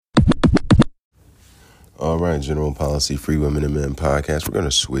All right, General Policy Free Women and Men podcast. We're going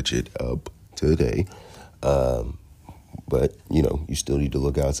to switch it up today. But, you still need to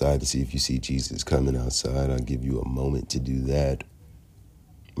look outside to see if you see Jesus coming outside. I'll give you a moment to do that.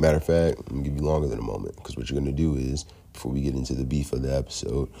 Matter of fact, I'm going to give you longer than a moment, because what you're going to do is, before we get into the beef of the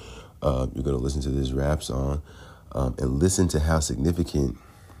episode, you're going to listen to this rap song and listen to how significant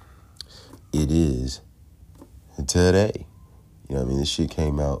it is today. This shit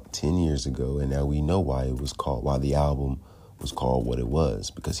came out 10 years ago, and now we know why the album was called what it was,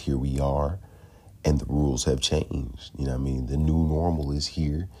 because here we are, and the rules have changed. The new normal is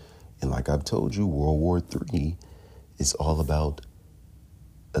here, and like I've told you, World War III is all about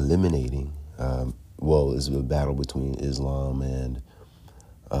eliminating, it's a battle between Islam and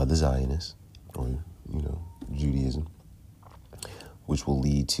the Zionists, or, Judaism, which will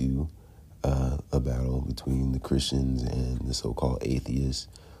lead to a battle between the Christians and the so-called atheists,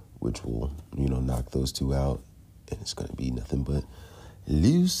 which will, knock those two out. And it's going to be nothing but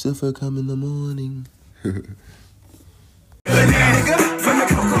Lucifer come in the morning. From the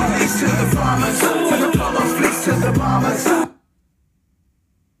police to the farmers, from the police to the bombers.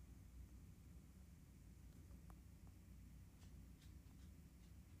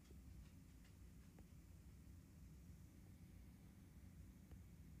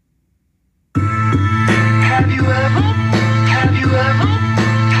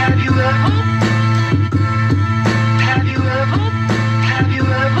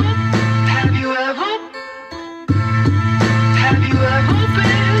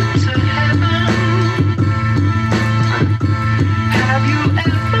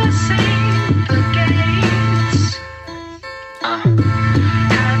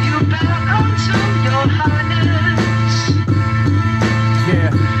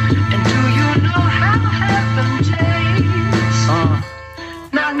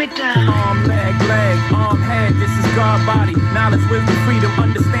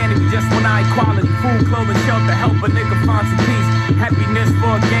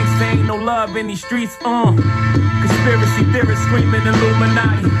 Streets, conspiracy theorists screaming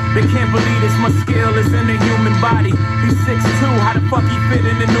Illuminati. They can't believe this much skill is in the human body. He's 6'2", how the fuck he fit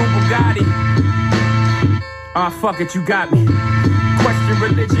in the new Bugatti? Fuck it, you got me. Question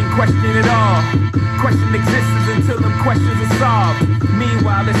religion, question it all. Question existence until them questions are solved.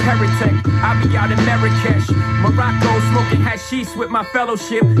 Meanwhile, it's heretic. I be out in Marrakesh, Morocco, smoking hashish with my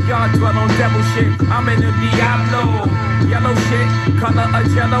fellowship. Y'all dwell on devil shit. I'm in the Diablo. Yellow shit, color of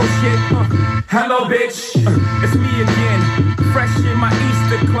jello shit. Hello, bitch. It's me again. Fresh in my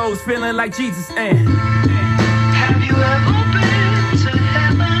Easter clothes, feeling like Jesus. Have you ever been to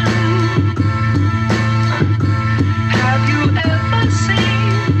heaven? Have you ever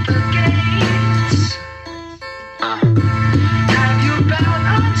seen the gates? Have you bowed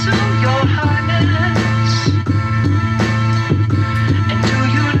unto your highness? And do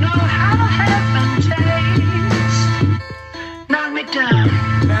you know how heaven tastes? Knock me down.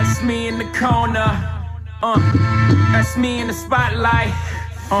 That's me in the corner. That's me in the spotlight.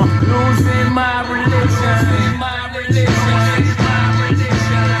 Losing my religion.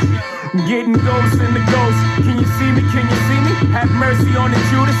 Getting ghosts in the ghost. Can you see me? Can you see me? Have mercy on the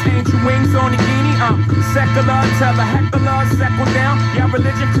Judas, angel wings on the guinea. Secular, tell a heckler, settle down. Your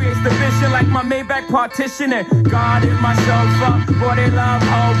religion creates division like my Maybach partition. And God in my sofa, boy they love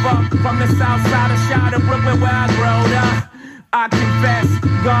over. From the south side of Shire, Brooklyn where I growed up. I confess,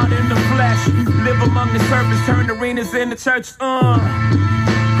 God in the flesh. Live among the serpents, turn arenas in the church.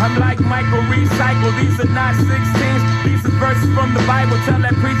 I'm like Michael Recycle, these are not 16s. These are verses from the Bible, tell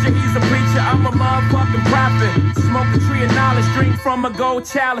that preacher he's a preacher. I'm a motherfucking prophet. Smoke a tree of knowledge, drink from a gold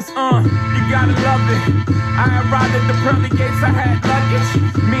chalice. You gotta love it. I arrived at the pearly gates, I had luggage,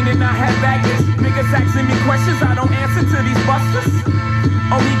 meaning I had baggage. Niggas asking me questions, I don't answer to these busters.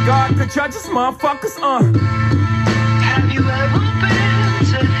 Only God could judge us, motherfuckers. Have you ever been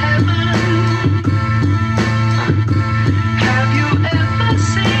to heaven? Have you ever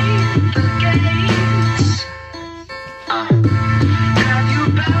seen the gates? Have you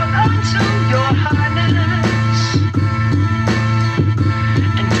bowed unto your highness?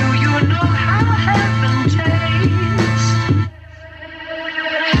 And do you know how heaven tastes?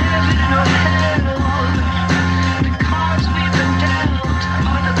 Heaven or hell, the cards we've been dealt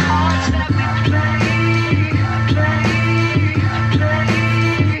are the cards that we play.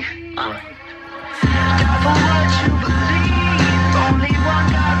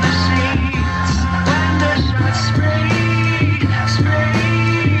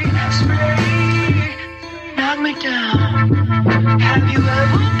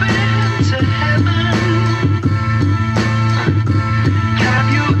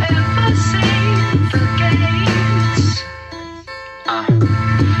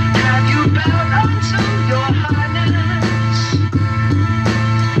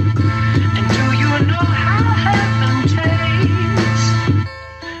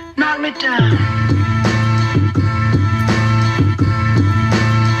 me down.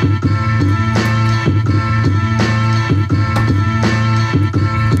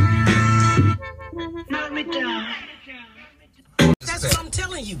 Knock me down. That's what I'm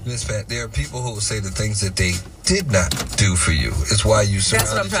telling you. Miss Pat, there are people who will say the things that they did not do for you. It's why you surrounded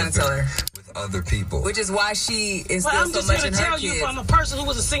That's what I'm trying to tell her. with other people. Which is why she is Well, still I'm so just much in here to her tell you kids. from a person who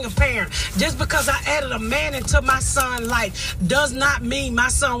was a single parent, just because I added a man into my son's life does not mean my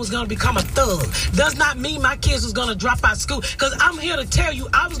son was going to become a thug. Does not mean my kids was going to drop out of school. Because I'm here to tell you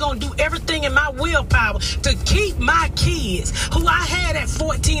I was going to do everything in my willpower to keep my kids, who I had at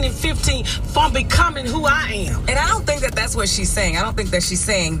 14 and 15, from becoming who I am. And I don't think that that's what she's saying. I don't think that she's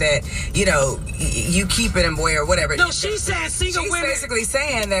saying that, you know, you keep it in boy or whatever. No, she's saying single She's women. basically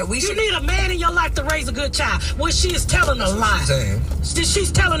saying that we You should. need a man in your life to raise a good child. Well, she is telling a lie. Saying.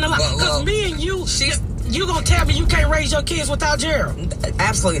 She's telling a lie. Well, Because me and you, you gonna tell me you can't raise your kids without Gerald?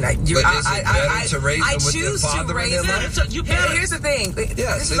 Absolutely not. But is it better to raise them with their choose father to in raise their them. life? You better. Here's the thing.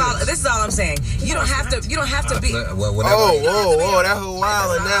 Yes, This is all I'm saying. You don't have to. You don't have to be. Well, whatever. Whoa, that whole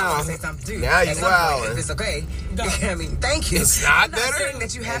wilding now. Say something too. Now you At some point, wilding. If it's okay. I mean, thank you. It's not I'm not better, saying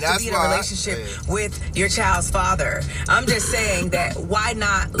that you have and to that's be in a why- relationship with your child's father. I'm just saying that why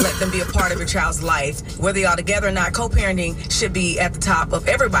not let them be a part of your child's life, whether y'all together or not. Co-parenting should be at the top of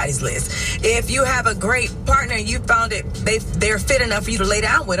everybody's list. If you have a great partner and you found it, they're fit enough for you to lay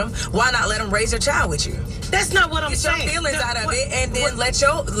down with them, why not let them raise their child with you? That's not what I'm Get your saying. feelings No, out of what- it, and then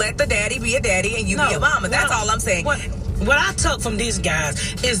what- let the daddy be a daddy and you No, be a mama. That's what- all I'm saying. What I took from these guys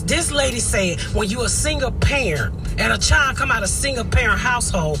is this lady said when you a single parent and a child come out of single parent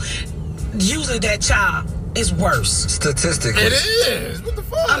household, usually that child is worse. Statistically. It is. What the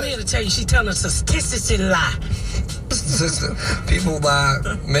fuck? I'm here to tell you, she telling a statistic lie. People lie,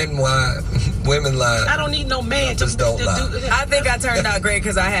 men lie, women lie. I don't need no man to Just don't do. lie. I think I turned out great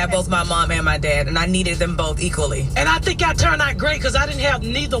because I had both my mom and my dad, and I needed them both equally. And I think I turned out great because I didn't have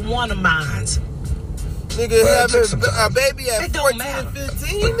neither one of mine. Nigga Well, it took some having a time. baby at It don't 14 matter. and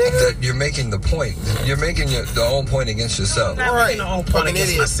 15, But nigga. you're making the point. You're making the own point against yourself. I'm not Right. making my own point Fucking against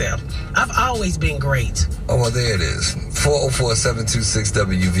idiot. myself. I've always been great. Oh, well, there it is.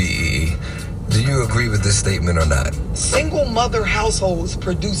 404-726-WVE. Do you agree with this statement or not? Single mother households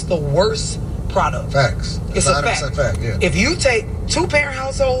produce the worst product. Facts. It's a fact. Yeah. If you take two parent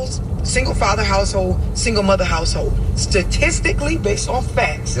households, single father household, single mother household, statistically based on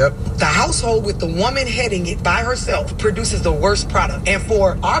facts, Yep. the household with the woman heading it by herself produces the worst product. And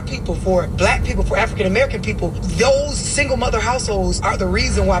for our people, for black people, for African American people, those single mother households are the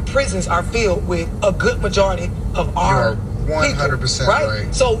reason why prisons are filled with a good majority of our You are 100% right.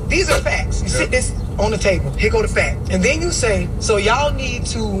 So these are facts. You sit this on the table. Here go the fact. And then you say, so y'all need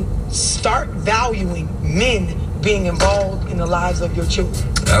to start valuing men being involved in the lives of your children.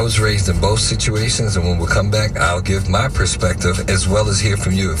 I was raised in both situations, and when we come back, I'll give my perspective as well as hear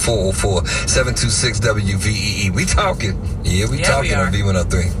from you at 404-726-WVEE. We talking. Yeah, we talking on V103.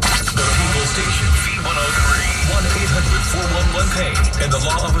 The People Station, V103, 1-800-411-PAIN, and the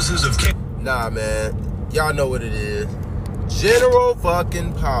law offices of K. Nah, man. Y'all know what it is. General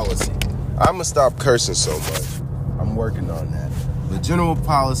fucking policy. I'm gonna stop cursing so much. I'm working on that. The General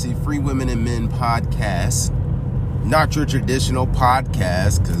Policy Free Women and Men podcast. Not your traditional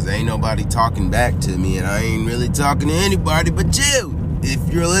podcast, because ain't nobody talking back to me, and I ain't really talking to anybody but you, if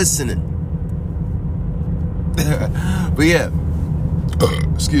you're listening. But yeah.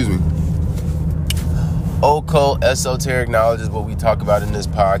 Excuse me. Occult, esoteric knowledge is what we talk about in this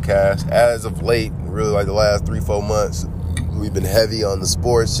podcast. As of late, really like the last 3-4 months, we've been heavy on the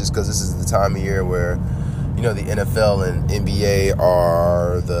sports just because this is the time of year where, you know, the NFL and NBA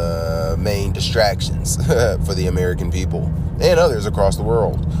are the main distractions for the American people and others across the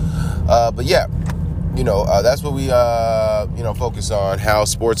world. But yeah, you know, that's what we, focus on, how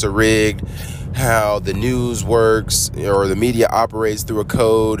sports are rigged, how the news works or the media operates through a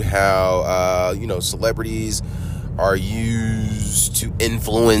code, how, celebrities are used to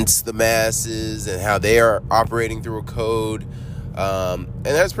influence the masses and how they are operating through a code. And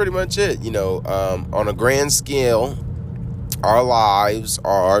that's pretty much it. On a grand scale, our lives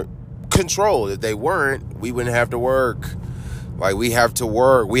are controlled. If they weren't, we wouldn't have to work. Like, we have to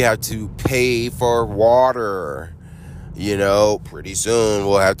work. We have to pay for water. Pretty soon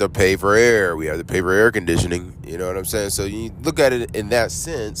we'll have to pay for air. We have to pay for air conditioning. You know what I'm saying? So you look at it in that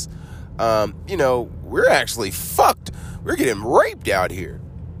sense. We're actually fucked. We're getting raped out here.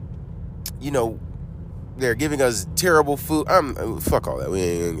 They're giving us terrible food. Fuck all that. We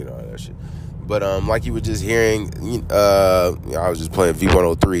ain't gonna get all that shit. But like you were just hearing, I was just playing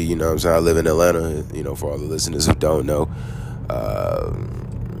V103. You know what I'm saying? I live in Atlanta. For all the listeners who don't know,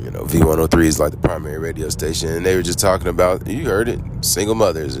 V103 is like the primary radio station, and they were just talking about, you heard it, single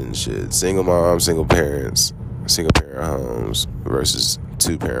mothers and shit, single moms, single parents, single parent homes versus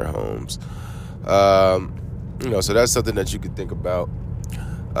 2-parent homes. So that's something that you could think about.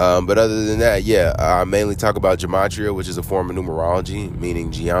 But other than that, I mainly talk about gematria, which is a form of numerology,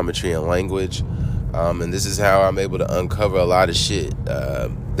 meaning geometry and language. And this is how I'm able to uncover a lot of shit.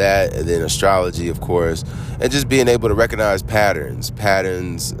 That, and then astrology, of course, and just being able to recognize patterns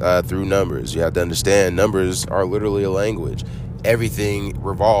through numbers. You have to understand numbers are literally a language. Everything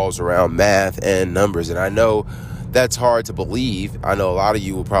revolves around math and numbers. And I know that's hard to believe. I know a lot of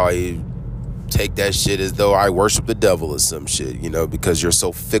you will probably take that shit as though I worship the devil or some shit, because you're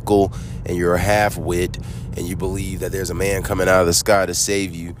so fickle and you're a half-wit and you believe that there's a man coming out of the sky to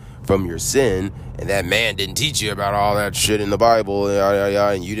save you from your sin, and that man didn't teach you about all that shit in the Bible,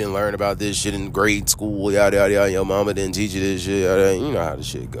 and you didn't learn about this shit in grade school, your mama didn't teach you this shit, you know how the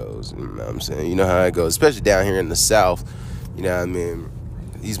shit goes, you know what I'm saying, you know how it goes, especially down here in the South, you know what I mean,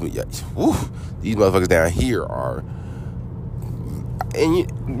 these motherfuckers down here are,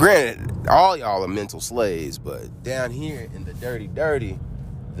 and granted, all y'all are mental slaves, but down here in the dirty,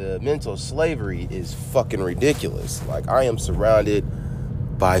 the mental slavery is fucking ridiculous. Like, I am surrounded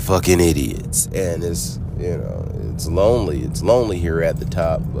by fucking idiots, and it's lonely. It's lonely here at the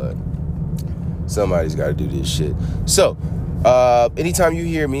top, but somebody's got to do this shit. So, anytime you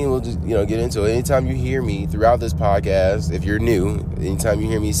hear me, we'll just get into it. Anytime you hear me throughout this podcast, if you're new, anytime you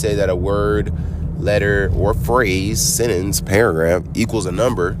hear me say that a word, letter, or phrase, sentence, paragraph equals a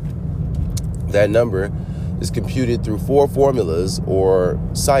number, that number is computed through 4 formulas or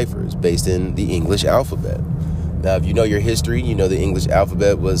ciphers based in the English alphabet. Now, if you know your history, you know the English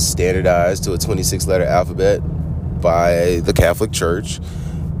alphabet was standardized to a 26-letter alphabet by the Catholic Church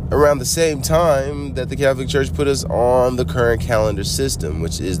around the same time that the Catholic Church put us on the current calendar system,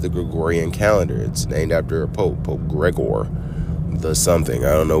 which is the Gregorian calendar. It's named after a pope, Pope Gregor, the something.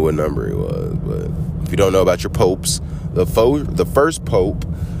 I don't know what number he was, but if you don't know about your popes, the first pope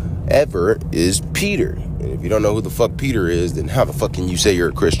ever is Peter. And if you don't know who the fuck Peter is, then how the fuck can you say you're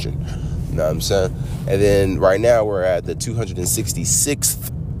a Christian? You know what I'm saying? And then right now we're at the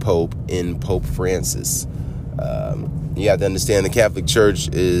 266th Pope in Pope Francis. You have to understand the Catholic Church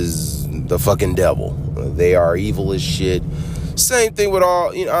is the fucking devil. They are evil as shit. Same thing with all,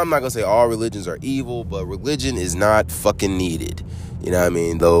 I'm not going to say all religions are evil, but religion is not fucking needed. You know what I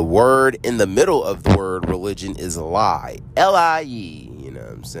mean? The word in the middle of the word religion is lie. L-I-E. You know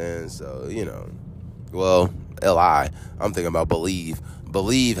what I'm saying? So, L-I. I'm thinking about believe.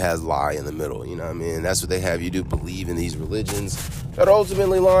 Believe has lie in the middle, you know what I mean? That's what they have you do, believe in these religions that are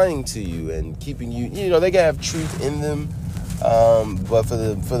ultimately lying to you and keeping you, they can have truth in them, but for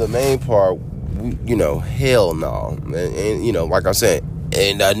the main part, hell no. And like I'm saying,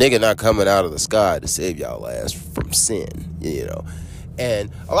 and a nigga not coming out of the sky to save y'all ass from sin, And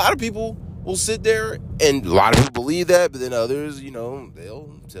a lot of people will sit there, and a lot of people believe that, but then others,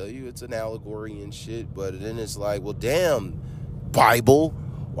 they'll tell you it's an allegory and shit, but then it's like, well, damn, Bible,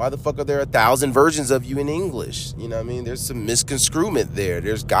 why the fuck are there 1,000 versions of you in English? You know what I mean? There's some misconstruement there.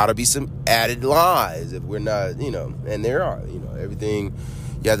 There's got to be some added lies if we're not, and there are, everything.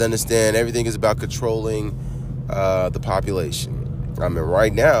 You have to understand, everything is about controlling the population. I mean,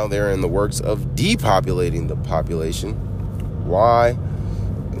 right now, they're in the works of depopulating the population. Why?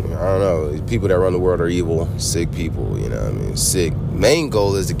 I don't know. People that run the world are evil, sick people, sick. Main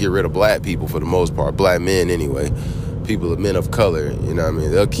goal is to get rid of black people for the most part, black men anyway. People, men of color,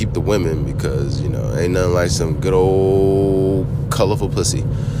 they'll keep the women because, ain't nothing like some good old colorful pussy.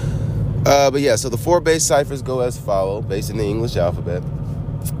 So the 4 base ciphers go as follow, based in the English alphabet.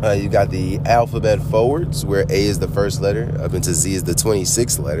 You got the alphabet forwards, where A is the first letter, up into Z is the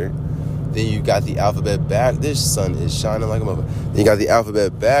 26th letter. Then you got the alphabet back. This sun is shining like a motherfucker. Then you got the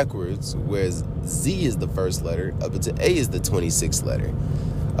alphabet backwards, where Z is the first letter, up into A is the 26th letter.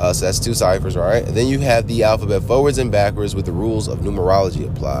 So that's 2 ciphers, right? And then you have the alphabet forwards and backwards with the rules of numerology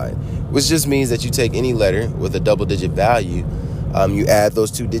applied, which just means that you take any letter with a double-digit value, you add those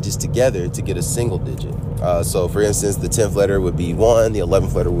 2 digits together to get a single digit. So, for instance, the 10th letter would be 1, the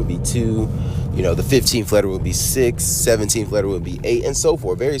 11th letter would be 2, the 15th letter would be 6, 17th letter would be 8, and so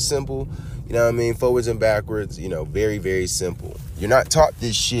forth. Very simple, forwards and backwards, very, very simple. You're not taught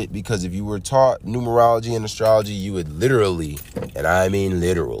this shit because if you were taught numerology and astrology, you would literally, and I mean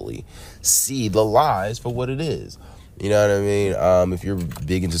literally, see the lies for what it is. You know what I mean? If you're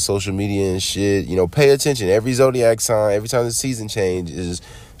big into social media and shit, pay attention. Every zodiac sign, every time the season changes,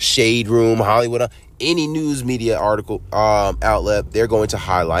 Shade Room, Hollywood, any news media article outlet, they're going to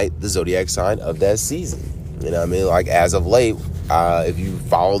highlight the zodiac sign of that season. You know what I mean? Like, as of late, if you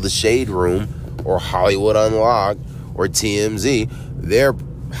follow the Shade Room or Hollywood Unlocked or TMZ, they're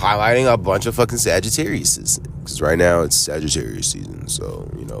highlighting a bunch of fucking Sagittarius. Because right now it's Sagittarius season. So,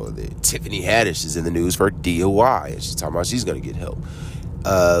 you know, Tiffany Haddish is in the news for DUI. And she's talking about she's going to get help.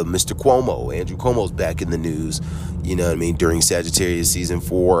 Mr. Cuomo, Andrew Cuomo's back in the news, you know what I mean, during Sagittarius season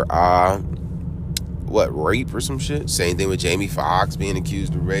for, rape or some shit? Same thing with Jamie Foxx being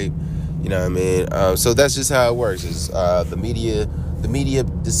accused of rape. You know what I mean? So that's just how it works. Is the media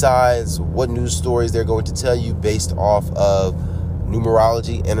decides what news stories they're going to tell you based off of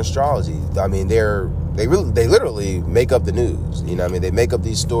numerology and astrology. I mean, they literally make up the news. You know what I mean? They make up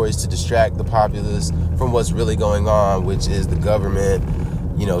these stories to distract the populace from what's really going on, which is the government,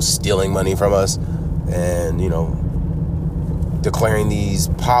 you know, stealing money from us and, you know, declaring these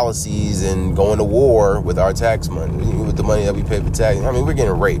policies and going to war with our tax money, with the money that we pay for tax. I mean, we're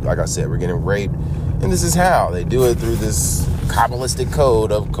getting raped. Like I said, we're getting raped. And this is how they do it, through this Kabbalistic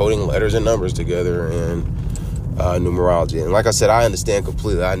code of coding letters and numbers together and numerology. And like I said, I understand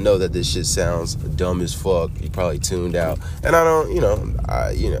completely. I know that this shit sounds dumb as fuck. You probably tuned out. And I don't,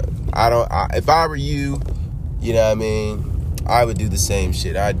 if I were you, you know what I mean, I would do the same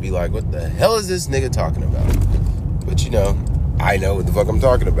shit. I'd be like, what the hell is this nigga talking about? But, you know, I know what the fuck I'm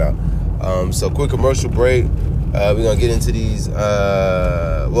talking about. So quick commercial break. We're going to get into these.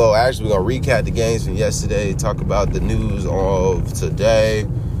 Actually, we're going to recap the games from yesterday, talk about the news of today,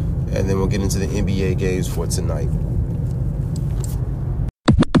 and then we'll get into the NBA games for tonight.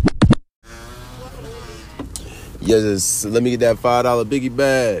 Yes, let me get that $5 Biggie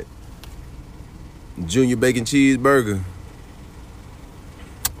bag. Junior bacon cheeseburger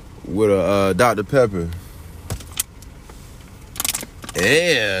with a Dr. Pepper.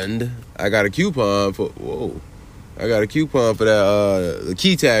 And I got a coupon for that the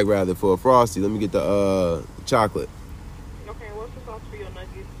key tag rather for a Frosty. Let me get the chocolate. Okay, what's the sauce for your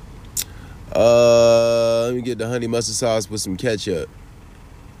nuggets? Let me get the honey mustard sauce with some ketchup.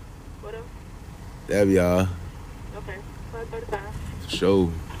 What else? That'd be all. Okay, $5.35.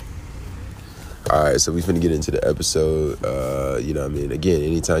 Sure. Alright, so we finna get into the episode. You know what I mean? Again,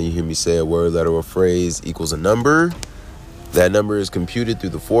 anytime you hear me say a word, letter, or phrase equals a number, that number is computed through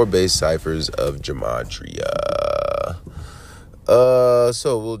the 4 base ciphers of gematria.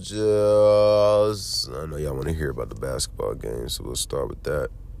 So we'll just... I know y'all want to hear about the basketball game, so we'll start with that.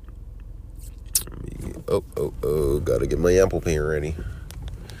 Gotta get my Apple Pay ready.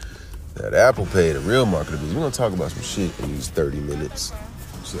 That Apple Pay, the real market of this. We're gonna talk about some shit in these 30 minutes.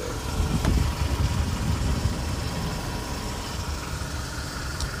 So...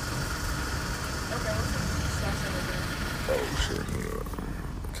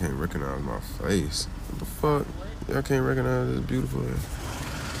 can't recognize my face. What the fuck? Y'all can't recognize this beautiful hair.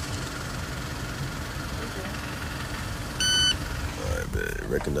 Alright, man.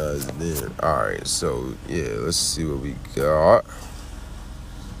 Recognize it then. Alright, so yeah, let's see what we got.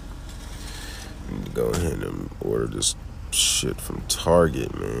 Need to go ahead and order this shit from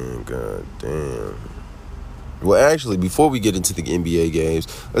Target, man. God damn. Well, actually, before we get into the NBA games,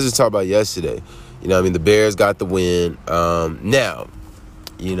 let's just talk about yesterday. You know what I mean? The Bears got the win. Now,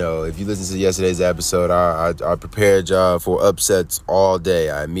 you know, if you listen to yesterday's episode, I prepared y'all for upsets all day.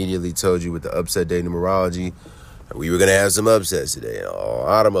 I immediately told you with the upset day numerology, we were going to have some upsets today. And a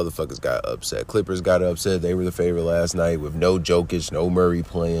lot of motherfuckers got upset. Clippers got upset. They were the favorite last night with no Jokic, no Murray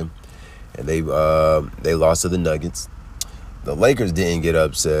playing. And they lost to the Nuggets. The Lakers didn't get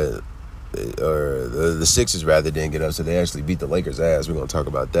upset. Or the Sixers, rather, didn't get upset. They actually beat the Lakers' ass. We're going to talk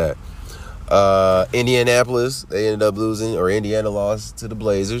about that. Indianapolis, they ended up losing, or Indiana lost to the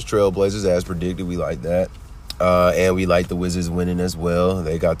Blazers, Trailblazers, as predicted. We like that. And we like the Wizards winning as well.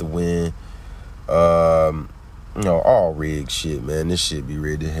 They got the win. All rigged shit, man. This shit be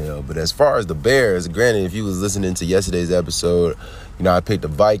rigged to hell. But as far as the Bears, granted, if you was listening to yesterday's episode, you know, I picked the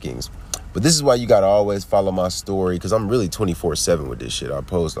Vikings. But this is why you got to always follow my story, because I'm really 24/7 with this shit. I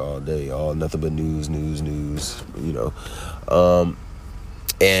post all day, nothing but news, you know.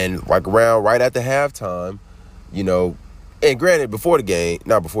 And like right after halftime, you know, and granted, not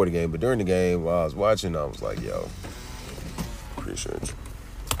before the game, but during the game while I was watching, I was like, yo, appreciate you.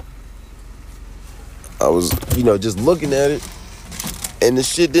 I was, you know, just looking at it, and the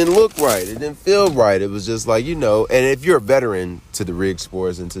shit didn't look right. It didn't feel right. It was just like, you know, and if you're a veteran to the Rig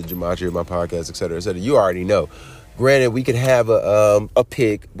Sports and to Gematria, my podcast, et cetera, you already know. Granted, we could have a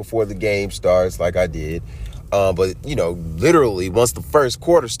pick before the game starts like I did. But, you know, literally once the first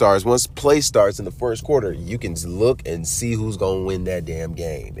quarter starts, once play starts in the first quarter, you can look and see who's going to win that damn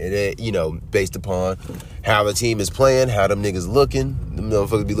game. And, you know, based upon how the team is playing, how them niggas looking, them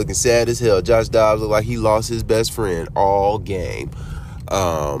motherfuckers be looking sad as hell. Josh Dobbs look like he lost his best friend all game.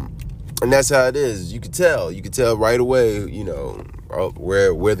 And that's how it is. You can tell right away, you know,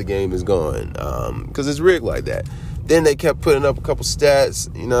 where the game is going. Because it's rigged like that. Then they kept putting up a couple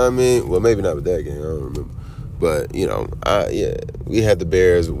stats, you know what I mean? Well, maybe not with that game, I don't remember. But, you know, we had the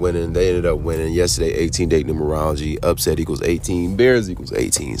Bears winning. They ended up winning yesterday, 18-date numerology. Upset equals 18. Bears equals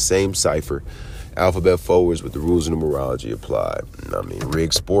 18. Same cipher. Alphabet forwards with the rules of numerology applied. I mean,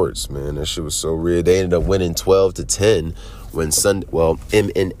 rigged sports, man. That shit was so rigged. They ended up winning 12-10 when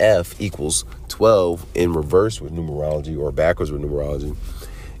MNF equals 12 in reverse with numerology or backwards with numerology.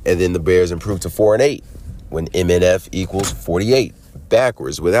 And then the Bears improved to 4-8 when MNF equals 48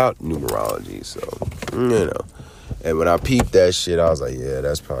 backwards without numerology. So, you know. And when I peeped that shit, I was like, yeah,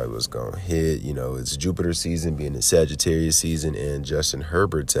 that's probably what's going to hit. You know, it's Jupiter season being the Sagittarius season, and Justin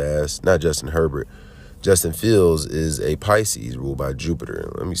Fields is a Pisces ruled by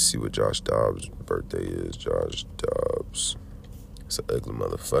Jupiter. Let me see what Josh Dobbs' birthday is. Josh Dobbs. It's an ugly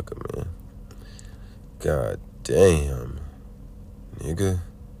motherfucker, man. God damn. Nigga.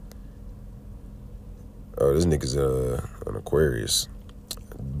 Oh, this nigga's an Aquarius.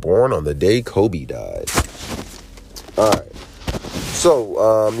 Born on the day Kobe died. All right.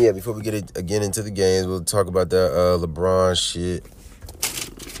 So, before we get again into the games, we'll talk about that LeBron shit.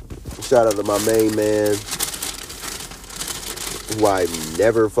 Shout out to my main man, who I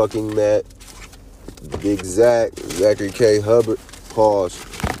never fucking met, Big Zachary K. Hubbard. Pause.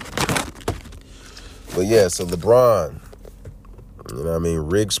 But yeah, so LeBron, you know what I mean,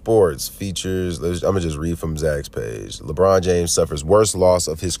 Rigged Sports features, I'm going to just read from Zach's page. LeBron James suffers worst loss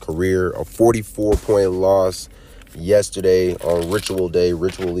of his career, a 44-point loss yesterday on Ritual Day.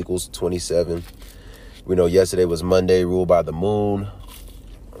 Ritual equals 27. We know yesterday was Monday, ruled by the moon.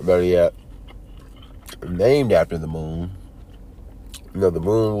 Better yet, named after the moon. You know, the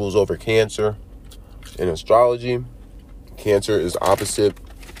moon rules over Cancer. In astrology, Cancer is opposite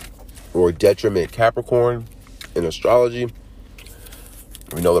or detriment Capricorn. In astrology,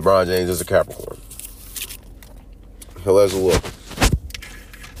 we know LeBron James is a Capricorn. So let's look.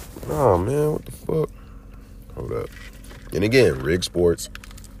 Oh, man, what the fuck? Hold up. And again, Rigged Sports,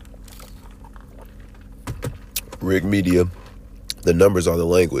 Rigged Media. The numbers are the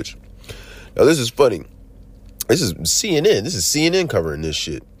language. Now, this is funny. This is CNN. This is CNN covering this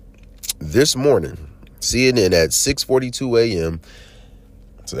shit. This morning, CNN at 6:42 a.m.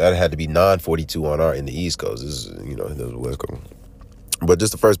 So that had to be 9:42 in the East Coast. This is, you know, the West Coast. But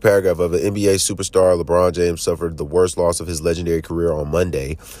just the first paragraph of it, NBA superstar LeBron James suffered the worst loss of his legendary career on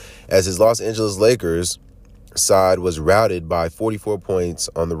Monday as his Los Angeles Lakers side was routed by 44 points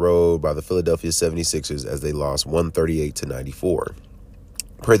on the road by the Philadelphia 76ers as they lost 138-94.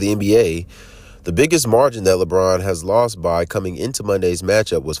 Per the NBA, the biggest margin that LeBron has lost by coming into Monday's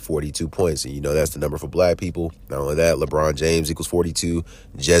matchup was 42 points. And you know that's the number for black people. Not only that, LeBron James equals 42.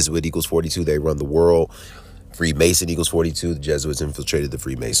 Jesuit equals 42. They run the world. Freemason equals 42. The Jesuits infiltrated the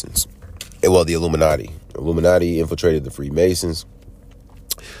Freemasons. Well, the Illuminati. Illuminati infiltrated the Freemasons.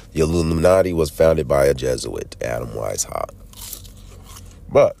 The Illuminati was founded by a Jesuit, Adam Weishaupt.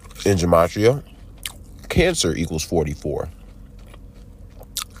 But in Gematria, Cancer equals 44.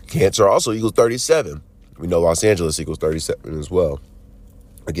 Cancer also equals 37. We know Los Angeles equals 37 as well.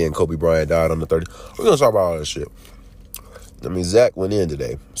 Again, Kobe Bryant died on the 30th. We're going to talk about all that shit. I mean, Zach went in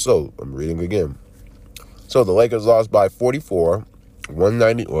today. So, I'm reading again. So, the Lakers lost by 44,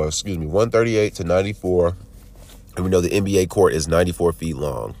 138-94. And we know the NBA court is 94 feet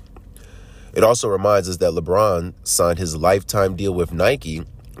long. It also reminds us that LeBron signed his lifetime deal with Nike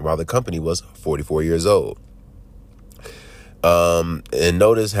while the company was 44 years old. And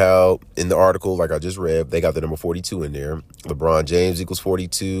notice how in the article, like I just read, they got the number 42 in there. LeBron James equals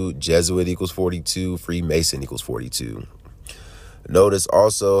 42. Jesuit equals 42. Freemason equals 42. Notice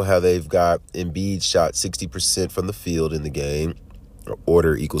also how they've got Embiid shot 60% from the field in the game.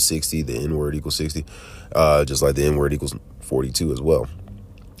 Order equals 60. The N-word equals 60. Just like the N-word equals 42 as well.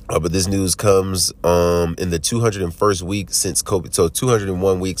 But this news comes in the 201st week since Kobe. So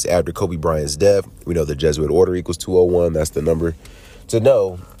 201 weeks after Kobe Bryant's death. We know the Jesuit order equals 201. That's the number to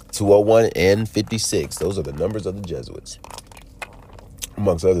know. 201 and 56. Those are the numbers of the Jesuits.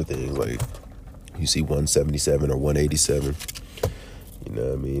 Amongst other things, like you see 177 or 187. You know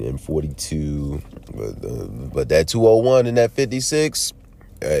what I mean? And 42. But that 201 and that 56,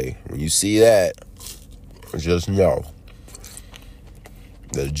 hey, when you see that, just know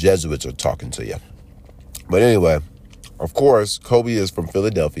the Jesuits are talking to you. But anyway, of course, Kobe is from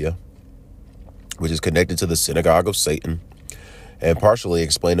Philadelphia, which is connected to the synagogue of Satan, and partially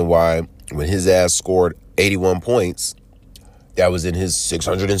explaining why when his ass scored 81 points, that was in his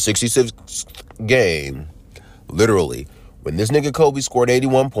 666th game. Literally, when this nigga Kobe scored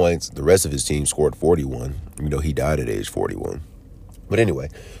 81 points, the rest of his team scored 41, even though he died at age 41. But anyway,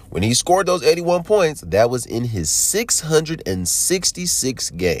 when he scored those 81 points, that was in his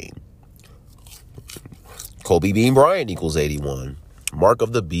 666th game. Kobe Bean Bryant equals 81. Mark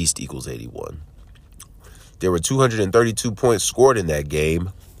of the Beast equals 81. There were 232 points scored in that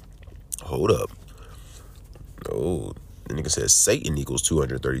game. Hold up. Oh, the nigga says Satan equals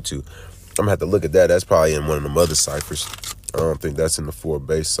 232. I'm going to have to look at that. That's probably in one of them other ciphers. I don't think that's in the 4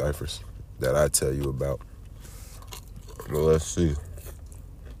 base ciphers that I tell you about. Well, let's see.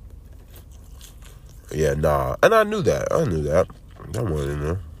 Yeah, nah. And I knew that. That wasn't in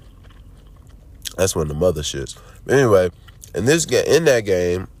there. That's one of the mother shits. But anyway, in this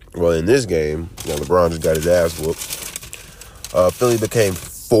game, LeBron just got his ass whooped. Philly became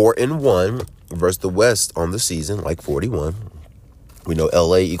 4-1 versus the West on the season, like 41. We know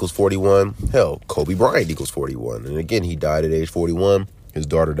LA equals 41. Hell, Kobe Bryant equals 41. And again, he died at age 41. His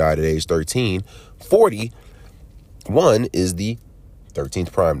daughter died at age 13. 41 is the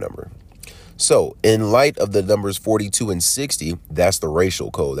 13th prime number. So, in light of the numbers 42 and 60, that's the racial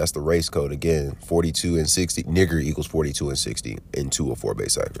code. That's the race code. Again, 42 and 60. Nigger equals 42 and 60 in 2 or 4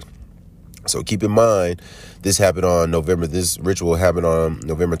 base ciphers. So keep in mind, this ritual happened on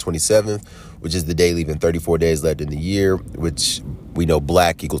November 27th, which is the day leaving 34 days left in the year, which we know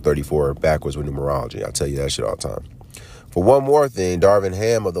black equals 34 backwards with numerology. I tell you that shit all the time. For one more thing, Darvin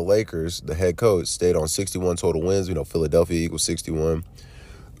Ham of the Lakers, the head coach, stayed on 61 total wins. We know Philadelphia equals 61.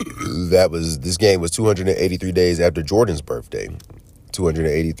 This game was 283 days after Jordan's birthday.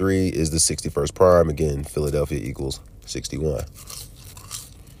 283 is the 61st prime. Again, Philadelphia equals 61.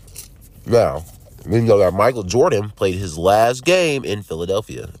 Now, you know that Michael Jordan played his last game in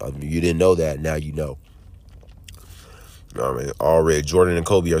Philadelphia. You didn't know that. Now you know. Already, Jordan and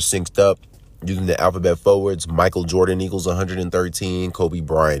Kobe are synced up. Using the alphabet forwards, Michael Jordan equals 113. Kobe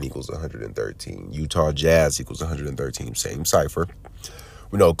Bryant equals 113. Utah Jazz equals 113. Same cipher.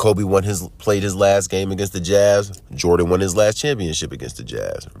 We know Kobe played his last game against the Jazz. Jordan won his last championship against the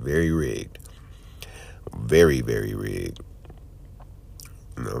Jazz. Very rigged. Very, very rigged.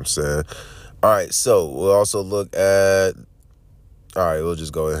 You know what I'm saying? All right, so we'll also look at... All right, we'll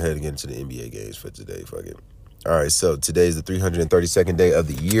just go ahead and get into the NBA games for today. Fuck it. All right, so today's the 332nd day of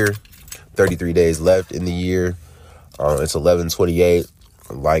the year. 33 days left in the year. It's 11/28.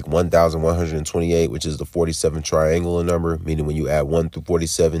 Like 1,128, which is the 47 triangular number, meaning when you add 1 through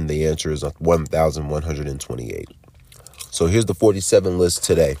 47, the answer is 1,128. So here's the 47 list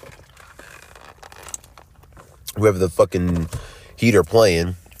today. Whoever the fucking Heat are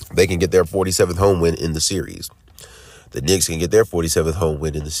playing, they can get their 47th home win in the series. The Knicks can get their 47th home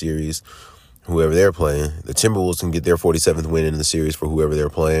win in the series, whoever they're playing. The Timberwolves can get their 47th win in the series for whoever they're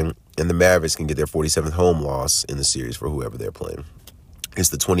playing. And the Mavericks can get their 47th home loss in the series for whoever they're playing. It's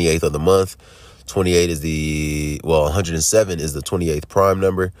the 28th of the month. 107 is the 28th prime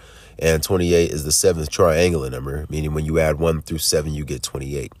number, and 28 is the 7th triangular number, meaning when you add 1 through 7, you get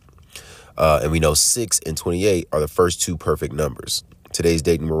 28. And we know 6 and 28 are the first 2 perfect numbers. Today's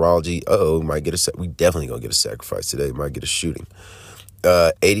date numerology, we definitely gonna get a sacrifice today. Might get a shooting.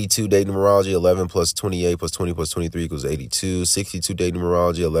 82 date numerology, 11 plus 28 plus 20 plus 23 equals 82. 62 date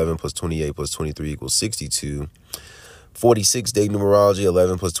numerology, 11 plus 28 plus 23 equals 62. 46 date numerology,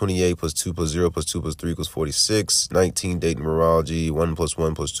 11 plus 28 plus 2 plus 0 plus 2 plus 3 equals 46. 19 date numerology, 1 plus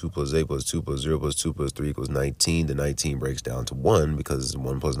 1 plus 2 plus 8 plus 2 plus 0 plus 2 plus 3 equals 19. The 19 breaks down to 1 because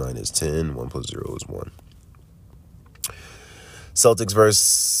 1 plus 9 is 10. 1 plus 0 is 1. Celtics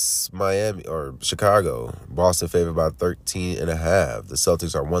versus Chicago. Boston favored by 13.5. The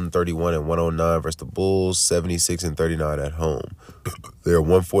Celtics are 131 and 109 versus the Bulls, 76 and 39 at home. They are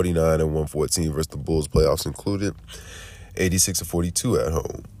 149 and 114 versus the Bulls, playoffs included. 86 and 42 at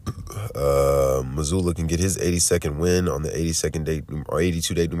home. Missoula can get his 82nd win on the 82nd date or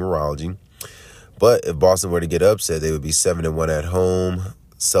 82 date numerology. But if Boston were to get upset, they would be 7-1 at home.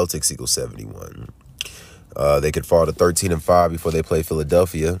 Celtics equals 71. They could fall to 13-5 before they play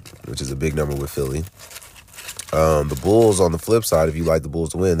Philadelphia, which is a big number with Philly. The Bulls, on the flip side, if you like the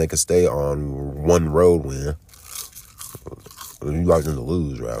Bulls to win, they could stay on 1 road win. If you like them to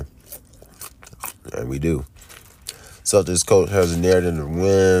lose, right? And we do. Celtics coach has a narrative to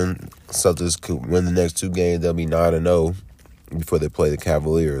win. Celtics could win the next 2 games. They'll be 9-0 before they play the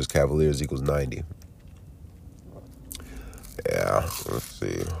Cavaliers. Cavaliers equals 90. Yeah, let's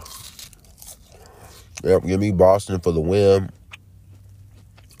see. Yep, give me Boston for the win.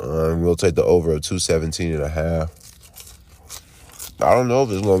 We'll take the over of 217.5. I don't know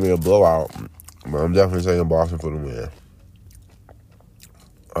if it's going to be a blowout, but I'm definitely taking Boston for the win.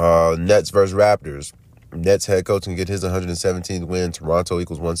 Nets versus Raptors. Nets head coach can get his 117th win. Toronto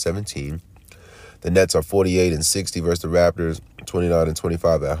equals 117. The Nets are 48-60 versus the Raptors,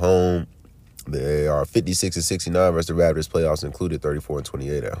 29-25 at home. They are 56-69 versus the Raptors, playoffs included,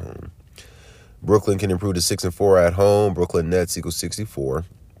 34-28 at home. Brooklyn can improve to 6-4 at home. Brooklyn Nets equals 64.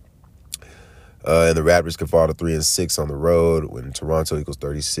 And the Raptors can fall to 3-6 on the road when Toronto equals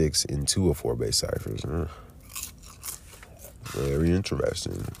 36 in 2 of 4 base ciphers. Very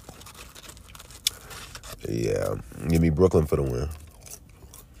interesting. Yeah, give me Brooklyn for the win.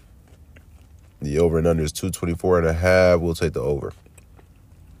 The over and under is 224.5. We'll take the over.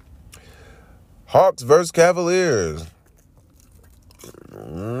 Hawks versus Cavaliers.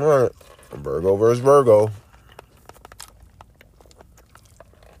 Virgo versus Virgo.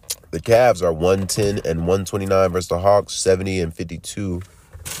 The Cavs are 110-129 versus the Hawks, 70-52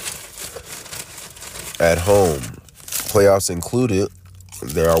 at home. Playoffs included,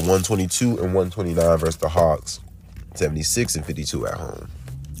 they are 122-129 versus the Hawks, 76-52 at home.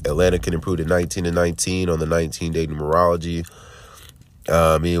 Atlanta can improve to 19-19 on the 19-day numerology.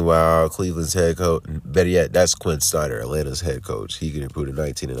 Meanwhile, Cleveland's head coach, better yet, that's Quinn Snyder, Atlanta's head coach. He can improve to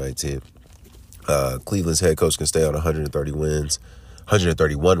 19-19. Cleveland's head coach can stay on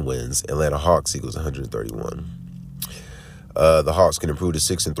 131 wins. Atlanta Hawks equals 131. The Hawks can improve to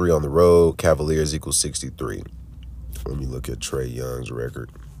 6-3 on the road. Cavaliers equals 63. Let me look at Trae Young's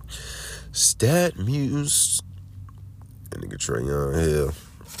record. Stat Muse. That nigga Trae Young, hell.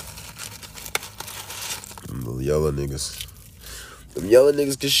 Them little yellow niggas. Them yellow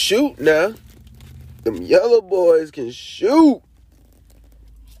niggas can shoot now. Them yellow boys can shoot.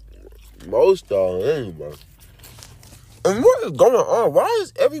 Most of them, anyway. And what is going on? Why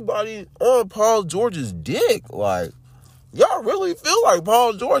is everybody on Paul George's dick? Like, y'all really feel like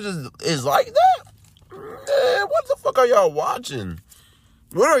Paul George is like that? Man, what the fuck are y'all watching?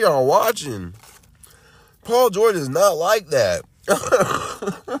 What are y'all watching? Paul George is not like that.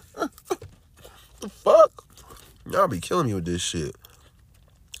 The fuck? Y'all be killing me with this shit.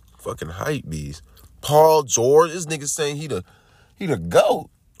 Fucking hype beast. Paul George, this nigga saying he the GOAT.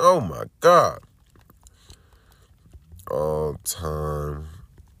 Oh my God. All-time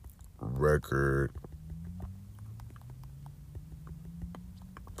record.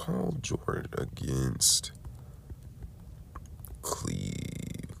 Paul George against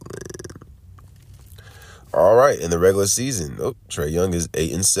Cleveland. All right, in the regular season, Trae Young is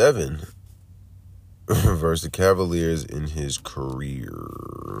 8-7 versus the Cavaliers in his career.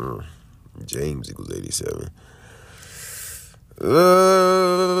 James equals 87.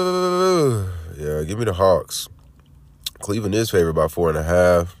 Yeah, give me the Hawks. Cleveland is favored by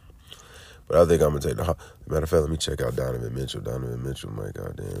 4.5, but I think I'm going to take the Hawks. Matter of fact, let me check out Donovan Mitchell. Donovan Mitchell, my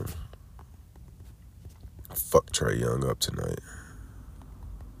goddamn. Fuck Trae Young up tonight.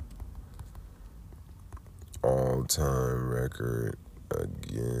 All-time record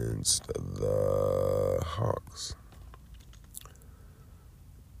against the Hawks.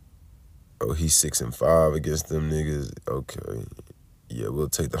 Oh, he's 6-5 against them niggas. Okay. Yeah, we'll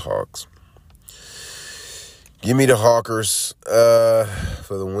take the Hawks. Give me the Hawkers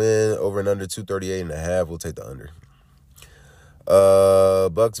for the win. Over and under 238.5. We'll take the under.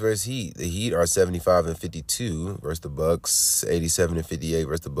 Bucks versus Heat. The Heat are 75-52 versus the Bucks. 87-58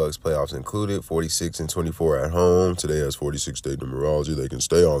 versus the Bucks. Playoffs included. 46-24 at home. Today has 46-day numerology. They can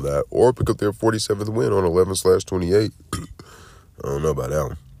stay on that or pick up their 47th win on 11/28. I don't know about that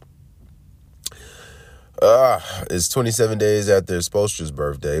one. It's 27 days after Spoelstra's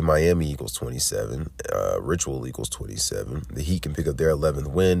birthday. Miami equals 27. Ritual equals 27. The Heat can pick up their 11th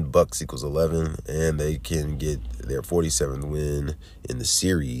win. Bucks equals 11. And they can get their 47th win in the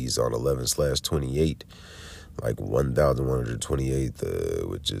series on 11/28. Like 1,128,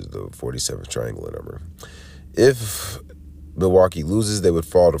 which is the 47th triangular number. If Milwaukee loses, they would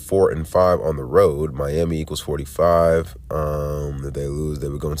fall to 4-5 on the road. Miami equals 45. If they lose, they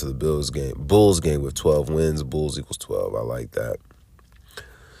would go into the Bulls game with 12 wins. Bulls equals 12. I like that.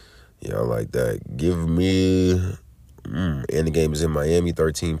 Yeah, I like that. Give me... and the game is in Miami.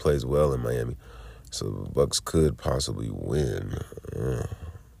 13 plays well in Miami. So the Bucks could possibly win. And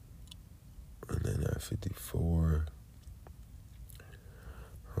then at 54...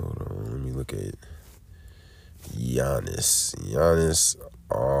 Hold on, let me look at Giannis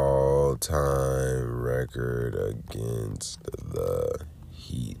all-time record against the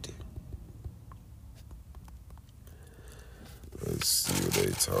Heat. Let's see what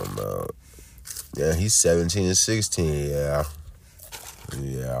they talking about. Yeah, he's 17 and 16. Yeah.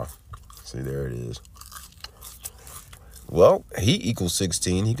 See, there it is. Well, he equals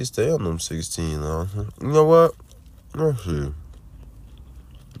 16. He can stay on them 16, though. You know what? Let's see.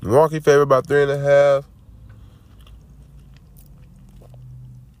 Milwaukee favored by 3.5.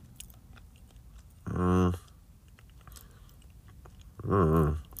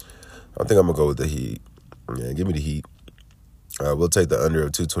 I think I'm going to go with the Heat. Yeah, give me the Heat. We'll take the under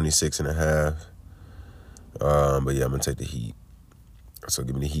of 226.5. But yeah, I'm going to take the Heat. So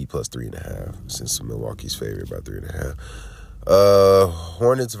give me the Heat plus 3.5 since Milwaukee's favored by 3.5.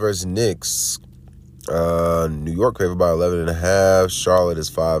 Hornets versus Knicks. New York favored by 11.5. Charlotte is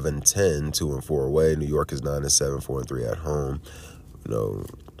 5-10, 2-4 away. New York is 9-7, 4-3 at home.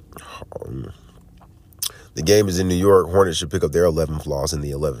 The game is in New York. Hornets should pick up their 11th loss in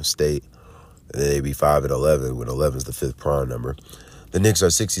the 11th state. They'd be 5-11 when 11 is the 5th prime number. The Knicks are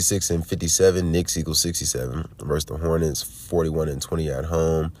 66-57. Knicks equals 67 versus the Hornets, 41-20 at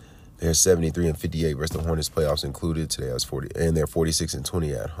home. They're 73-58 versus the Hornets, playoffs included. Today I was 40, and they're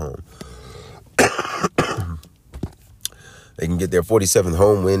 46-20 at home. They can get their 47th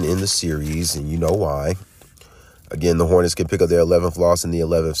home win in the series, and you know why. Again, the Hornets can pick up their 11th loss in the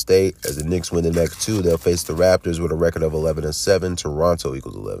 11th state. As the Knicks win the next two, they'll face the Raptors with a record of 11-7. Toronto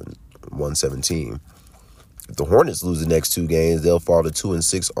equals 117. If the Hornets lose the next two games, they'll fall to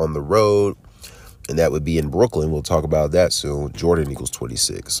 2-6 on the road, and that would be in Brooklyn. We'll talk about that soon. Jordan equals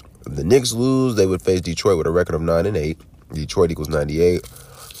 26. If the Knicks lose, they would face Detroit with a record of 9-8. Detroit equals 98.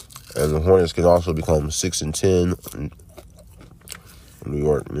 And the Hornets can also become 6-10. New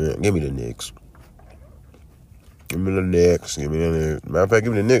York, yeah, give me the Knicks. Give me the Knicks. Matter of fact,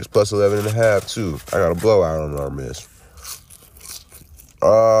 give me the Knicks plus 11.5 too. I got a blowout on our miss.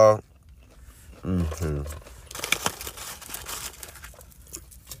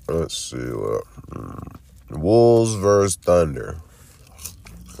 Let's see what. Wolves versus Thunder.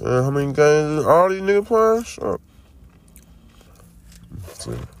 How many games all these niggas playing? Let's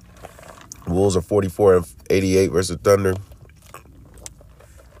see. Wolves are 44-88 versus Thunder.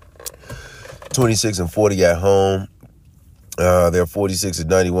 26-40 at home. They're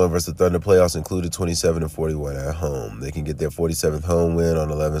 46-91 versus the Thunder, playoffs included, 27-41 at home. They can get their 47th home win on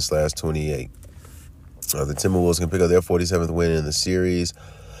 11/28. The Timberwolves can pick up their 47th win in the series.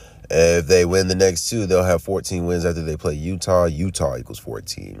 If they win the next two, they'll have 14 wins after they play Utah. Utah equals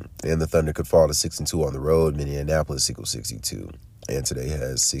 14. And the Thunder could fall to 6-2 on the road. Minneapolis equals 62. And today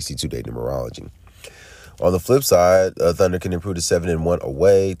has 62-day numerology. On the flip side, Thunder can improve to 7-1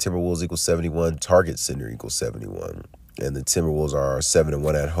 away. Timberwolves equals 71. Target Center equals 71. And the Timberwolves are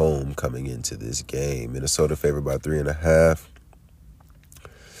 7-1 at home coming into this game. Minnesota favored by 3.5.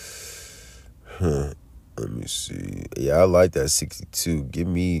 Let me see. Yeah, I like that 62. Give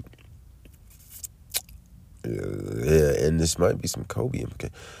me... Yeah, and this might be some Kobe.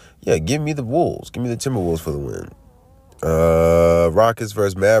 Yeah, give me the Wolves. Give me the Timberwolves for the win. Rockets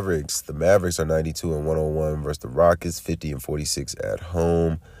versus Mavericks. The Mavericks are 92-101 versus the Rockets, 50-46 at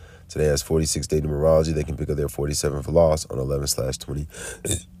home. Today has 46-day numerology. They can pick up their 47th loss on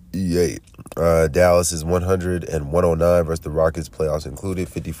 11/28. Dallas is 100-109 versus the Rockets, playoffs included,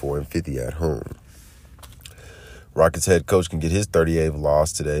 54-50 at home. Rockets head coach can get his 38th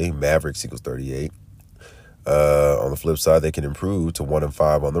loss today. Mavericks equals 38. On the flip side, they can improve to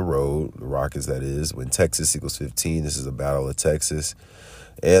 1-5 on the road. The Rockets, that is, when Texas equals 15. This is a battle of Texas.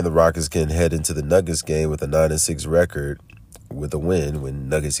 And the Rockets can head into the Nuggets game with a 9-6 record with a win when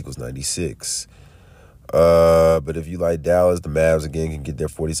Nuggets equals 96. But if you like Dallas, the Mavs, again, can get their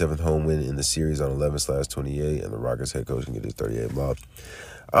 47th home win in the series on 11/28. And the Rockets head coach can get his 38th loss.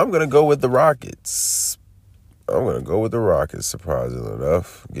 I'm going to go with the Rockets. Surprisingly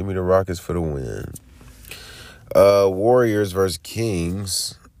enough. Give me the Rockets for the win. Warriors versus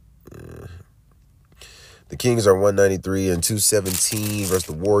Kings. The Kings are 193-217 versus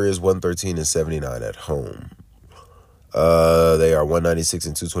the Warriors, 113-79 at home. They are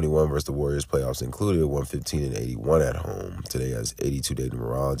 196-221 versus the Warriors, playoffs included, 115-81 at home. Today has 82-day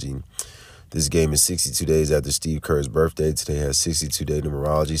numerology. This game is 62 days after Steve Kerr's birthday. Today has 62-day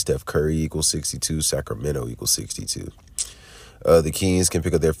numerology. Steph Curry equals 62. Sacramento equals 62. The Kings can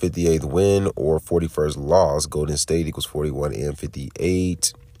pick up their 58th win or 41st loss. Golden State equals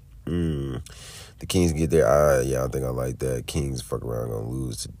 41-58. The Kings get their I think I like that. Kings fuck around gonna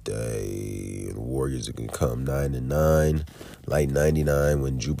lose today. And the Warriors are gonna come 9-9. Like 99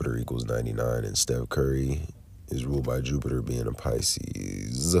 when Jupiter equals 99. And Steph Curry is ruled by Jupiter being a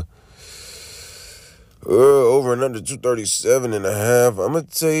Pisces. Over and under 237.5. I'm gonna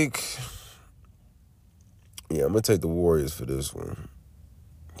take the Warriors for this one.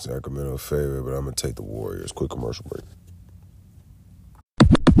 Sacramento favorite, but I'm going to take the Warriors. Quick commercial break.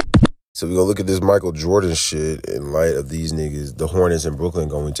 So we're going to look at this Michael Jordan shit in light of these niggas, the Hornets and Brooklyn,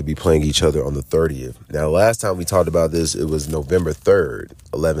 going to be playing each other on the 30th. Now, last time we talked about this, it was November 3rd,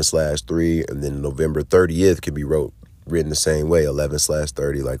 11/3, and then November 30th can be written the same way,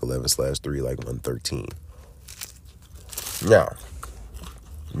 11/30, like 11/3, like 113. Now,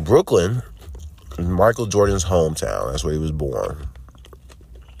 Brooklyn is Michael Jordan's hometown. That's where he was born.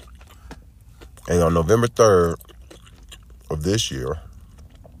 And on November 3rd of this year,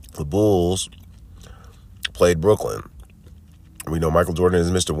 the Bulls played Brooklyn. We know Michael Jordan is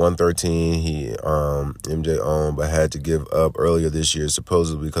Mr. 113. He MJ owned, but had to give up earlier this year,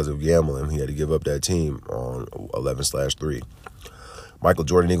 supposedly because of gambling. He had to give up that team on 11/3. Michael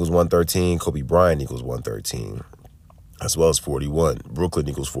Jordan equals 113. Kobe Bryant equals 113, as well as 41. Brooklyn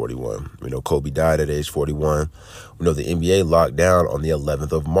equals 41. We know Kobe died at age 41. We know the NBA locked down on the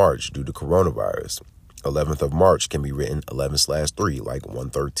 11th of March due to coronavirus. 11th of March can be written 11/3, like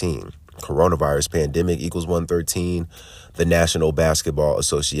 113. Coronavirus pandemic equals 113. The National Basketball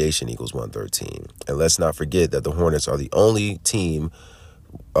Association equals 113. And let's not forget that the Hornets are the only team,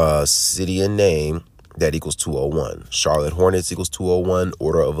 city and name, that equals 201. Charlotte Hornets equals 201.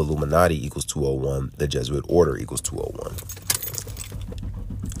 Order of Illuminati equals 201. The Jesuit Order equals 201.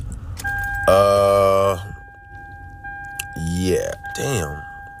 Yeah, damn.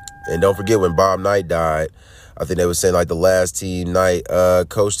 And don't forget when Bob Knight died, I think they were saying like the last team Knight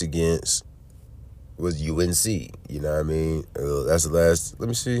coached against was UNC. You know what I mean? That's the last. Let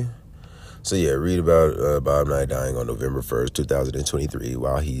me see. So yeah, read about Bob Knight dying on November 1st, 2023,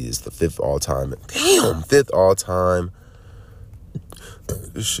 while he is the fifth all-time.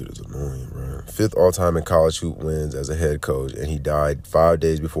 This shit is annoying, bro. Fifth all-time in college hoop wins as a head coach, and he died 5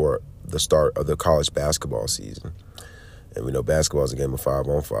 days before the start of the college basketball season. And we know basketball is a game of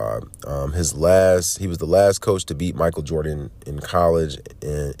 5-on-5. He was the last coach to beat Michael Jordan in college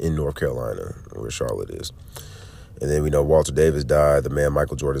in North Carolina, where Charlotte is. And then we know Walter Davis died, the man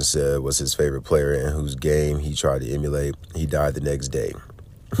Michael Jordan said was his favorite player and whose game he tried to emulate. He died the next day.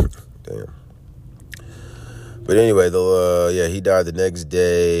 Damn. But anyway, he died the next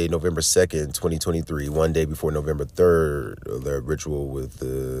day, November 2nd, 2023, one day before November 3rd, their ritual with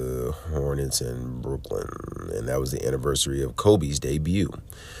the Hornets in Brooklyn. And that was the anniversary of Kobe's debut.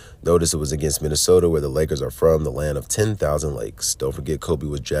 Notice it was against Minnesota, where the Lakers are from, the land of 10,000 lakes. Don't forget, Kobe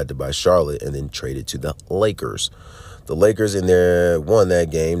was drafted by Charlotte and then traded to the Lakers. The Lakers won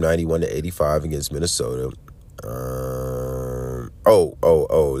that game 91-85 against Minnesota.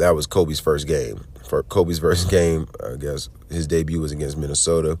 That was Kobe's first game. For Kobe's first game, I guess his debut was against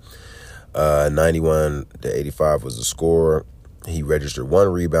Minnesota. 91-85 was the score. He registered 1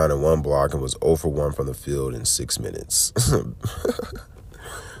 rebound and 1 block and was 0 for 1 from the field in 6 minutes. The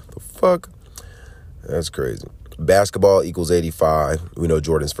fuck? That's crazy. Basketball equals 85. We know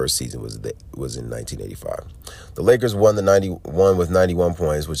Jordan's first season was in 1985. The Lakers won with 91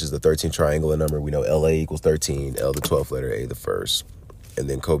 points, which is the 13th triangular number. We know LA equals 13, L the 12th letter, A the first. And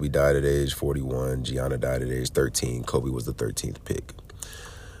then Kobe died at age 41. Gianna died at age 13. Kobe was the 13th pick.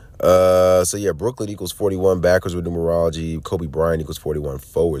 Brooklyn equals 41 backwards with numerology. Kobe Bryant equals 41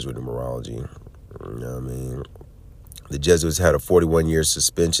 forwards with numerology. You know what I mean? The Jesuits had a 41-year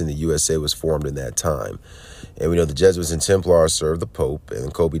suspension. The USA was formed in that time. And we know the Jesuits and Templars served the Pope.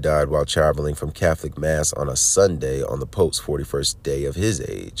 And Kobe died while traveling from Catholic Mass on a Sunday on the Pope's 41st day of his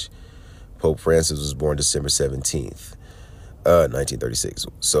age. Pope Francis was born December 17th. 1936.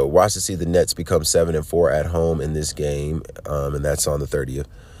 So watch to see the Nets become 7-4 at home in this game, and that's on the 30th,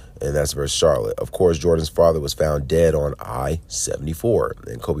 and that's versus Charlotte. Of course, Jordan's father was found dead on I-74,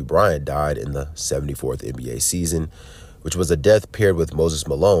 and Kobe Bryant died in the 74th NBA season, which was a death paired with Moses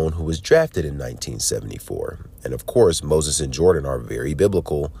Malone, who was drafted in 1974. And of course, Moses and Jordan are very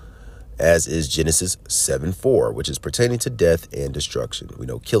biblical, as is Genesis 7:4, which is pertaining to death and destruction. We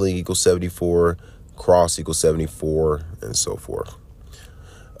know killing equals 74, cross equals 74, and so forth.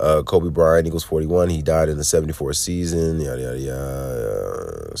 Kobe Bryant equals 41. He died in the 74 season, yada, yada,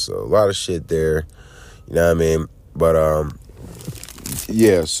 yada. So a lot of shit there, you know what I mean? But,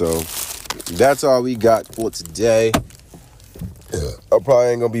 so that's all we got for today. I probably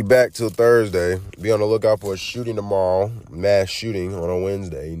ain't going to be back till Thursday. Be on the lookout for a shooting tomorrow, mass shooting on a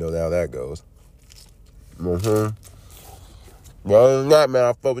Wednesday. You know how that goes. But other than that, man,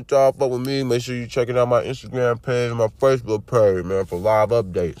 I fuck with y'all, fuck with me. Make sure you checking out my Instagram page and my Facebook page, man, for live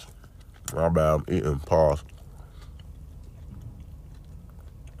updates. My bad, I'm eating. Pause.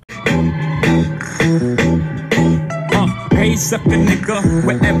 Hey, sucker nigga,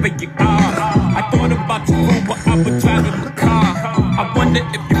 wherever you are. I thought about you, but I would drive in the car. I wonder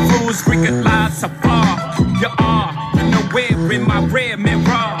if you Who's cricket lies so far? You are, you know where in my rear mirror.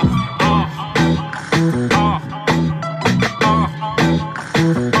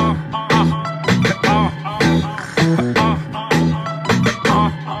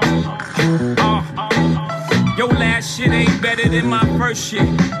 Your last shit ain't better than my first shit.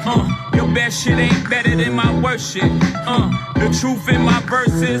 Your best shit ain't better than my worst shit. The truth in my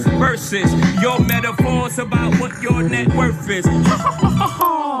verses. Your metaphors about what your net worth is.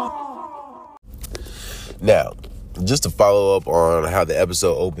 Now, just to follow up on how the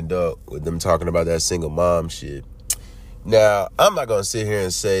episode opened up with them talking about that single mom shit. Now, I'm not going to sit here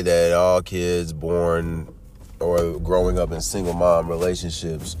and say that all kids born or growing up in single mom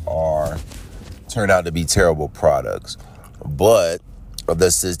relationships turn out to be terrible products. But the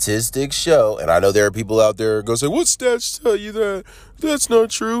statistics show, and I know there are people out there going to say, what stats tell you that? That's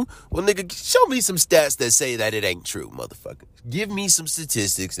not true. Well, nigga, show me some stats that say that it ain't true, motherfucker. Give me some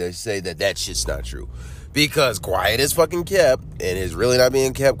statistics that say that shit's not true. Because quiet is fucking kept, and it's really not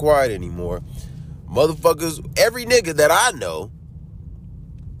being kept quiet anymore. Motherfuckers, every nigga that I know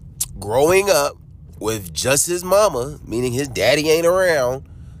growing up with just his mama, meaning his daddy ain't around,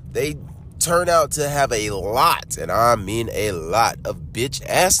 they turn out to have a lot, and I mean a lot, of bitch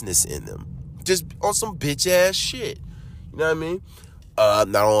assness in them. Just on some bitch ass shit. You know what I mean?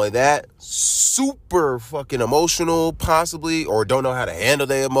 Not only that, super fucking emotional, possibly, or don't know how to handle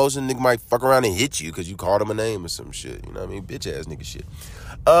their emotion. Nigga might fuck around and hit you because you called him a name or some shit. You know what I mean? Bitch ass nigga shit.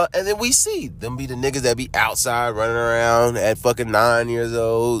 And then we see them be the niggas that be outside running around at fucking 9 years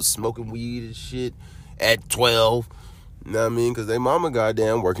old, smoking weed and shit at 12. You know what I mean? Because they mama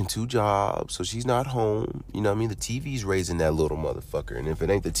goddamn working 2 jobs, so she's not home. You know what I mean? The TV's raising that little motherfucker. And if it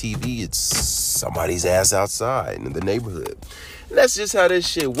ain't the TV, it's somebody's ass outside in the neighborhood. And that's just how this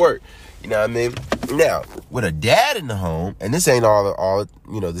shit work. You know what I mean? Now, with a dad in the home, and this ain't all,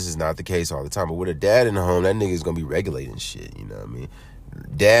 you know, this is not the case all the time, but with a dad in the home, that nigga's gonna be regulating shit. You know what I mean?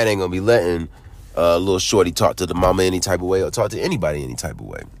 Dad ain't gonna be letting little shorty talk to the mama any type of way or talk to anybody any type of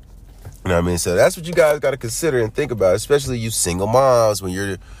way. You know what I mean? So that's what you guys got to consider and think about, especially you single moms when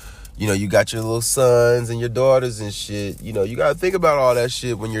you're, you know, you got your little sons and your daughters and shit. You know, you got to think about all that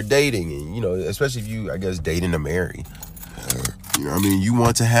shit when you're dating and, you know, especially if you, I guess, dating to marry. You know what I mean? You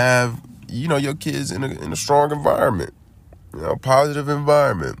want to have, you know, your kids in a strong environment, you know, positive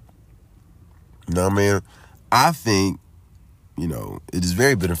environment. You know what I mean? I think, you know, it is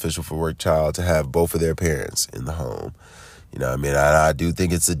very beneficial for a child to have both of their parents in the home. You know what I mean? I do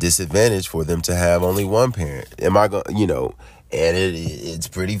think it's a disadvantage for them to have only one parent. Am I going, you know, and it's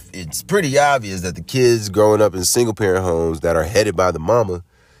pretty obvious that the kids growing up in single parent homes that are headed by the mama,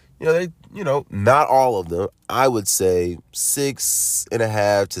 you know, they, you know, not all of them. I would say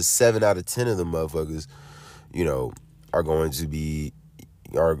 6.5 to 7 out of 10 of them motherfuckers, you know, are going to be,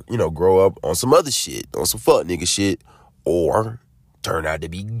 you know, grow up on some other shit, on some fuck nigga shit, or turn out to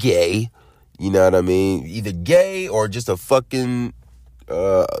be gay. You know what I mean? Either gay or just a fucking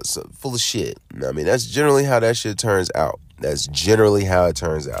full of shit. You know what I mean? That's generally how that shit turns out. That's generally how it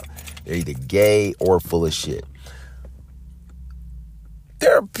turns out. They're either gay or full of shit.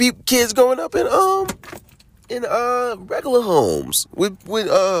 There are kids growing up in regular homes with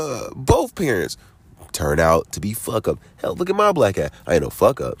both parents turn out to be fuck up. Hell, look at my black ass. I ain't no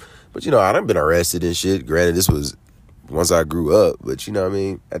fuck up, but you know I done been arrested and shit. Granted, this was once I grew up, but you know what I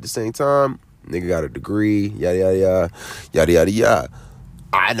mean. At the same time, nigga got a degree, yada yada yada, yada yada yada.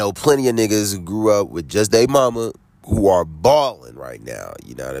 I know plenty of niggas who grew up with just their mama who are balling right now.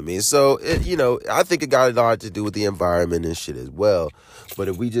 You know what I mean? So, you know, I think it got a lot to do with the environment and shit as well. But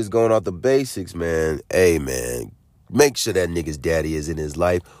if we just going off the basics, man, hey, man, make sure that nigga's daddy is in his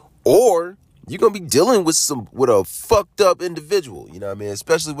life, or you're going to be dealing with a fucked up individual. You know what I mean?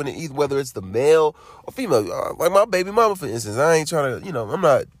 Especially whether it's the male or female. Like my baby mama, for instance. I ain't trying to, you know, I'm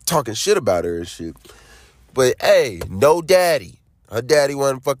not talking shit about her and shit. But, hey, no daddy. Her daddy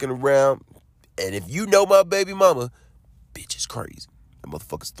wasn't fucking around. And if you know my baby mama, bitch is crazy. The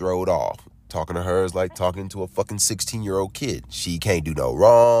motherfuckers throw it off. Talking to her is like talking to a fucking 16-year-old kid. She can't do no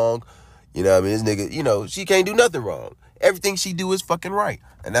wrong. You know what I mean? This nigga, you know, she can't do nothing wrong. Everything she do is fucking right.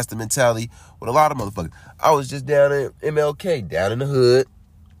 And that's the mentality with a lot of motherfuckers. I was just down in MLK, down in the hood.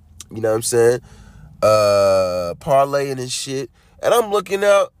 You know what I'm saying? Parlaying and shit. And I'm looking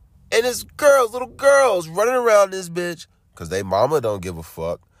out, and it's little girls running around this bitch. Because they mama don't give a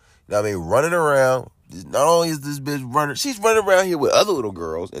fuck. You know what I mean? Running around. Not only is this bitch running, she's running around here with other little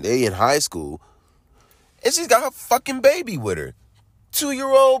girls, and they in high school. And she's got her fucking baby with her.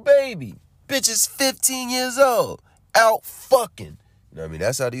 2-year-old baby. Bitch is 15 years old. Out fucking. You know what I mean?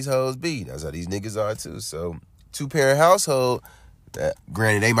 That's how these hoes be. That's how these niggas are too. So, 2-parent household,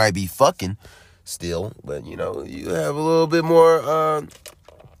 Granted, they might be fucking still, but you know, you have a little bit more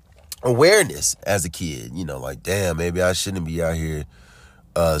awareness as a kid. You know, like, damn, maybe I shouldn't be out here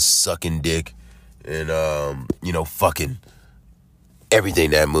sucking dick and you know, fucking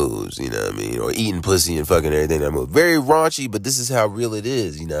everything that moves, you know what I mean? Or eating pussy and fucking everything that moves. Very raunchy, but this is how real it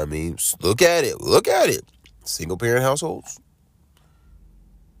is, you know what I mean? Look at it. Single parent households.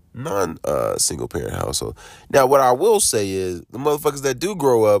 Non-single parent household. Now, what I will say is, the motherfuckers that do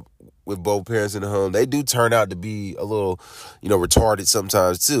grow up with both parents in the home, they do turn out to be a little, you know, retarded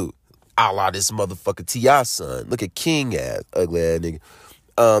sometimes too. A la this motherfucker T.I. son. Look at King ass, ugly ass nigga.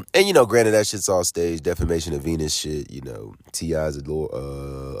 And you know, granted, that shit's all staged, defamation of Venus shit. You know, T.I.'s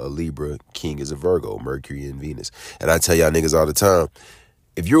a Libra, King is a Virgo, Mercury and Venus. And I tell y'all niggas all the time,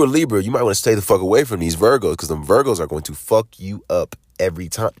 if you're a Libra, you might want to stay the fuck away from these Virgos, because them Virgos are going to fuck you up every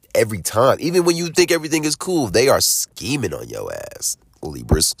time. Even when you think everything is cool, they are scheming on your ass,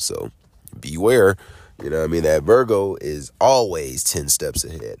 Libras. So beware. You know what I mean? That Virgo is always 10 steps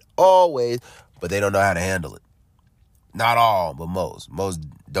ahead. Always. But they don't know how to handle it. Not all, but most. Most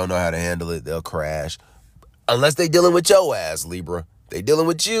don't know how to handle it. They'll crash. Unless they dealing with your ass, Libra. They dealing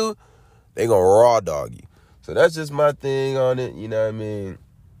with you, they gonna raw dog you. So that's just my thing on it. You know what I mean?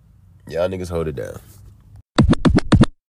 Y'all niggas hold it down.